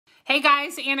Hey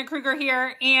guys, Anna Kruger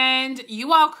here, and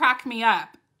you all crack me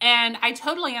up, and I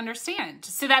totally understand.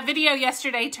 So that video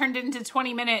yesterday turned into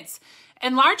 20 minutes,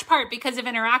 in large part because of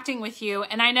interacting with you,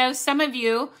 and I know some of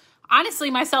you, honestly,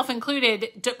 myself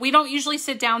included, we don't usually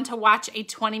sit down to watch a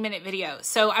 20-minute video.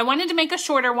 So I wanted to make a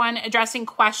shorter one addressing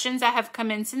questions that have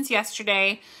come in since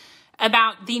yesterday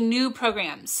about the new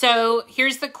program. So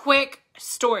here's the quick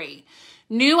story.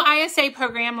 New ISA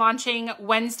program launching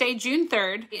Wednesday, June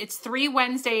 3rd. It's 3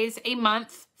 Wednesdays a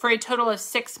month for a total of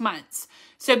 6 months.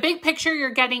 So big picture, you're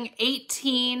getting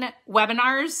 18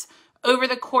 webinars over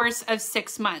the course of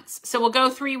 6 months. So we'll go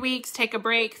 3 weeks, take a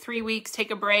break, 3 weeks,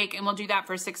 take a break, and we'll do that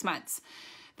for 6 months.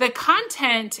 The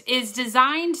content is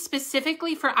designed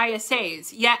specifically for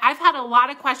ISAs, yet I've had a lot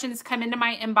of questions come into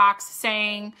my inbox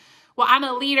saying, well, I'm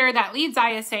a leader that leads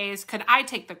ISAs. Could I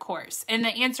take the course? And the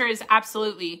answer is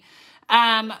absolutely.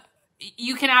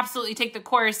 You can absolutely take the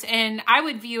course, and I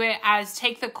would view it as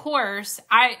take the course,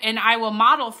 I will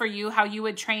model for you how you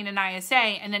would train an ISA,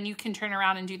 and then you can turn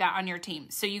around and do that on your team.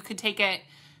 So you could take it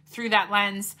through that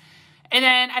lens. And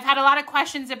then I've had a lot of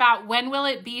questions about when will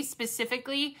it be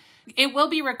specifically. It will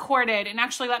be recorded, and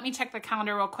actually let me check the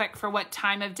calendar real quick for what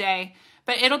time of day,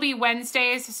 but it'll be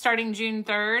Wednesdays starting June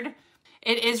 3rd.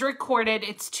 It is recorded.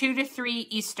 It's 2 to 3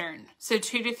 Eastern. So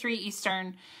 2 to 3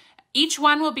 Eastern. Each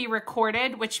one will be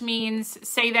recorded, which means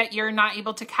say that you're not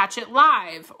able to catch it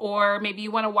live, or maybe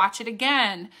you want to watch it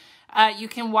again. You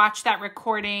can watch that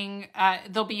recording.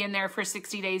 They'll be in there for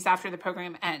 60 days after the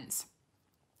program ends.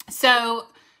 So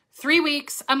 3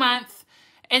 weeks, a month.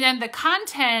 And then the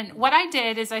content, what I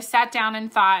did is I sat down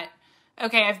and thought,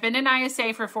 okay, I've been in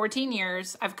ISA for 14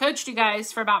 years. I've coached you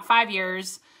guys for about 5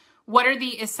 years. What are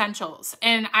the essentials?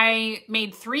 And I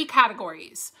made 3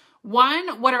 categories.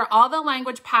 One, what are all the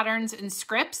language patterns and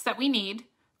scripts that we need,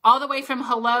 all the way from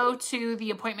hello to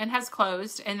the appointment has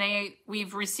closed and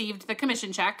we've received the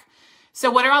commission check.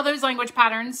 So what are all those language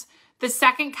patterns? The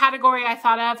second category I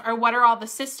thought of are what are all the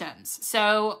systems?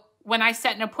 So when I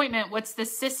set an appointment, what's the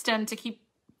system to keep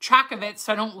track of it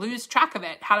so I don't lose track of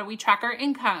it? How do we track our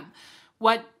income?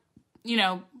 What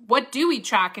do we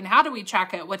track and how do we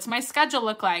track it? What's my schedule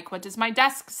look like? What does my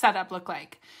desk setup look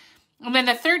like? And then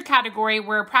the third category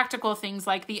were practical things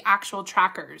like the actual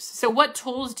trackers. So what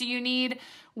tools do you need?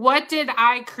 What did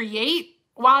I create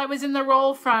while I was in the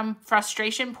role from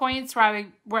frustration points where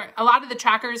a lot of the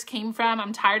trackers came from?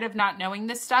 I'm tired of not knowing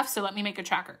this stuff, so let me make a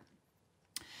tracker.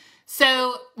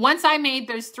 So once I made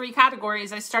those 3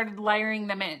 categories, I started layering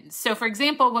them in. So for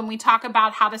example, when we talk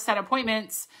about how to set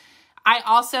appointments, I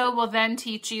also will then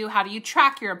teach you how do you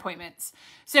track your appointments.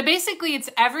 So basically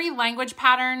it's every language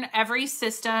pattern, every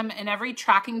system, and every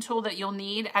tracking tool that you'll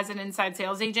need as an inside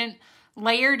sales agent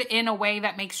layered in a way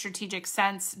that makes strategic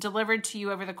sense, delivered to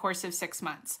you over the course of 6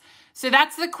 months. So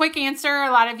that's the quick answer.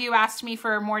 A lot of you asked me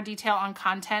for more detail on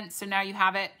content, so now you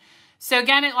have it. So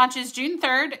again, it launches June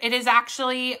 3rd. It is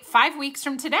actually 5 weeks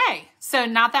from today, so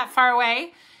not that far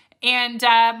away. And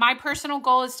my personal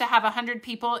goal is to have 100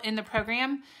 people in the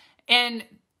program. And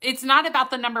it's not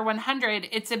about the number 100,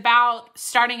 it's about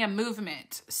starting a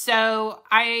movement. So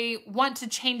I want to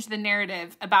change the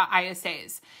narrative about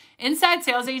ISAs. Inside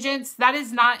sales agents, that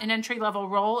is not an entry-level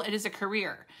role, it is a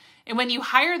career. And when you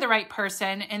hire the right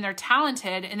person and they're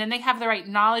talented and then they have the right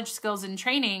knowledge, skills, and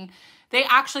training, they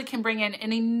actually can bring in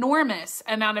an enormous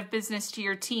amount of business to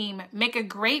your team, make a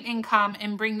great income,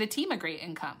 and bring the team a great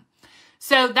income.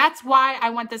 So that's why I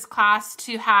want this class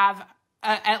to have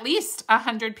at least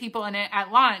 100 people in it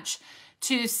at launch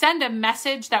to send a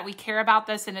message that we care about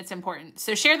this and it's important.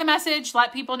 So share the message,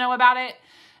 let people know about it.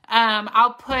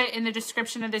 I'll put in the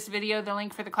description of this video the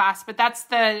link for the class, but that's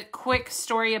the quick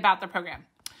story about the program.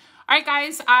 All right,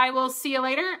 guys, I will see you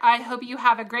later. I hope you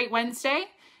have a great Wednesday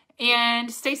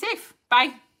and stay safe.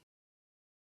 Bye.